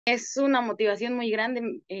Es una motivación muy grande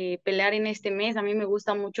pelear en este mes. A mí me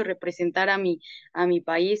gusta mucho representar a mi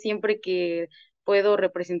país. Siempre que puedo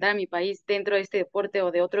representar a mi país dentro de este deporte o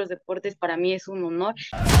de otros deportes, para mí es un honor.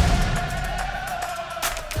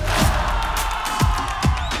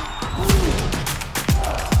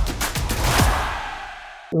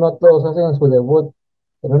 No todos hacen su debut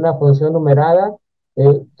en una función numerada.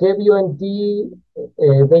 ¿Qué vio en ti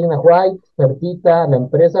Dana White, Fertita, la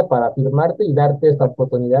empresa para firmarte y darte esta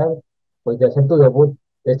oportunidad pues, de hacer tu debut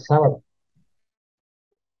este sábado?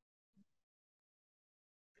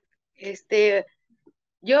 Este,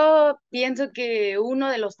 yo pienso que uno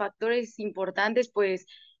de los factores importantes, pues,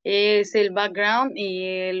 es el background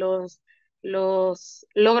y los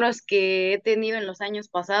logros que he tenido en los años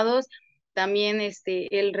pasados. También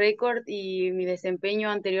el récord y mi desempeño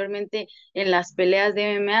anteriormente en las peleas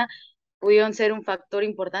de MMA pudieron ser un factor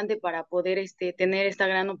importante para poder tener esta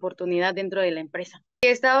gran oportunidad dentro de la empresa.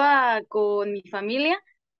 Estaba con mi familia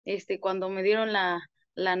cuando me dieron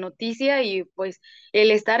la noticia y pues el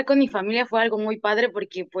estar con mi familia fue algo muy padre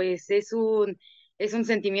porque pues es un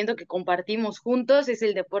sentimiento que compartimos juntos, es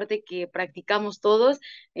el deporte que practicamos todos.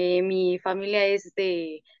 Mi familia es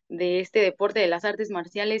de este deporte de las artes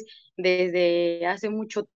marciales desde hace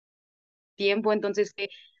mucho tiempo, entonces fue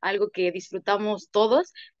algo que disfrutamos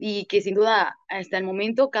todos y que sin duda hasta el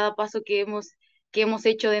momento cada paso que hemos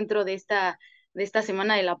hecho dentro de esta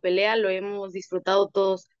semana de la pelea lo hemos disfrutado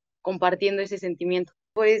todos compartiendo ese sentimiento.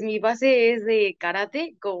 Pues mi base es de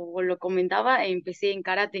karate, como lo comentaba, empecé en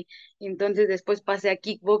karate, entonces después pasé a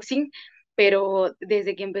kickboxing, pero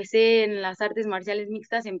desde que empecé en las artes marciales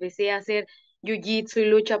mixtas empecé a hacer jiu-jitsu y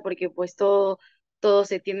lucha porque pues todo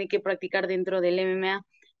se tiene que practicar dentro del MMA,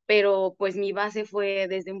 pero pues mi base fue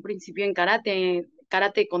desde un principio en karate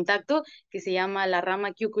de contacto, que se llama la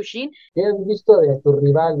rama Kyokushin. ¿Qué has visto de tu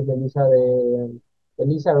rival, de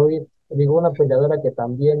Elise Reed? Digo, una peleadora que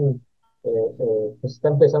también pues está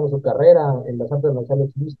empezando su carrera en las artes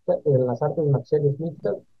marciales mixtas, en las artes marciales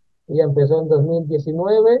mixtas. Ella empezó en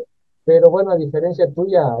 2019, pero bueno, a diferencia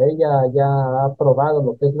tuya, ella ya ha probado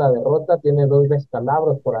lo que es la derrota, tiene dos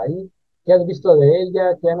descalabros por ahí. ¿Qué has visto de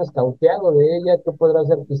ella? ¿Qué han escauteado de ella? ¿Qué podrá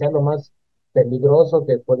ser quizá lo más peligroso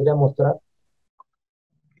que podría mostrar?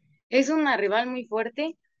 Es una rival muy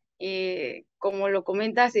fuerte, como lo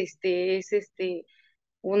comentas, es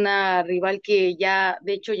una rival que ya,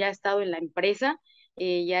 de hecho, ya ha estado en la empresa,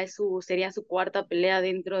 ya sería su cuarta pelea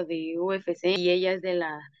dentro de UFC y ella es de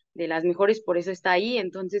las mejores, por eso está ahí.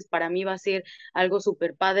 Entonces, para mí va a ser algo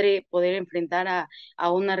súper padre poder enfrentar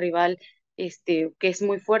a una rival que es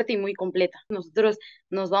muy fuerte y muy completa. Nosotros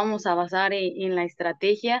nos vamos a basar en la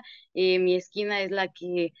estrategia. Mi esquina es la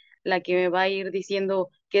que me va a ir diciendo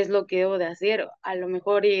qué es lo que debo de hacer. A lo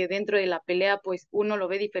mejor dentro de la pelea, pues uno lo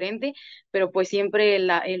ve diferente, pero pues siempre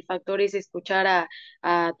el factor es escuchar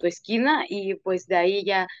a tu esquina y pues de ahí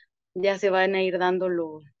ya se van a ir dando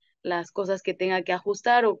las cosas que tenga que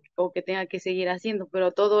ajustar o que tenga que seguir haciendo,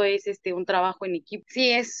 pero todo es un trabajo en equipo.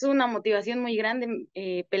 Sí, es una motivación muy grande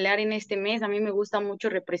pelear en este mes. A mí me gusta mucho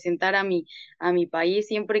representar a mi país.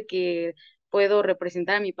 Siempre que puedo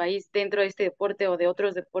representar a mi país dentro de este deporte o de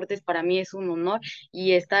otros deportes, para mí es un honor,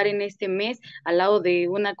 y estar en este mes al lado de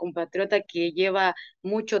una compatriota que lleva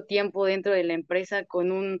mucho tiempo dentro de la empresa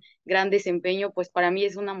con un gran desempeño, pues para mí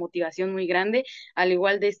es una motivación muy grande, al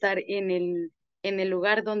igual de estar en el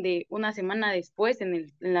lugar donde una semana después,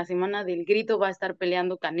 en la semana del grito, va a estar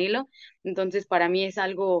peleando Canelo. Entonces, para mí es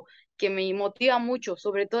algo que me motiva mucho,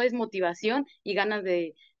 sobre todo es motivación y ganas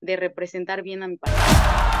de representar bien a mi país.